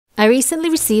I recently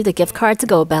received a gift card to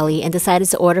Goldbelly and decided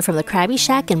to order from the Krabby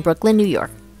Shack in Brooklyn, New York.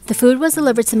 The food was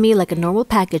delivered to me like a normal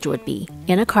package would be,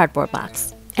 in a cardboard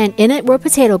box. And in it were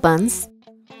potato buns,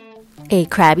 a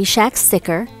Krabby Shack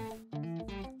sticker,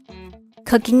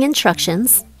 cooking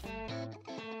instructions,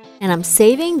 and I'm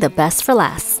saving the best for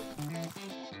last.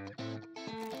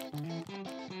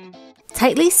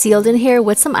 Tightly sealed in here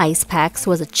with some ice packs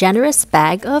was a generous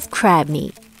bag of crab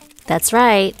meat. That's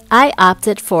right, I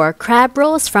opted for crab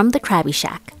rolls from the Krabby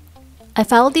Shack. I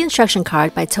followed the instruction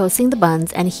card by toasting the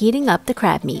buns and heating up the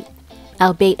crab meat.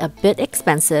 Albeit a bit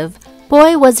expensive,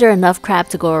 boy was there enough crab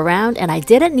to go around, and I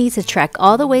didn't need to trek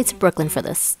all the way to Brooklyn for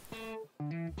this.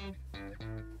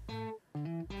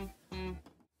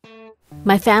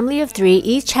 My family of 3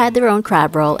 each had their own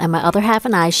crab roll, and my other half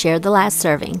and I shared the last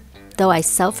serving, though I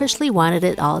selfishly wanted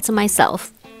it all to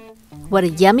myself. What a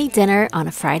yummy dinner on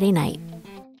a Friday night.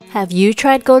 Have you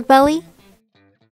tried Goldbelly?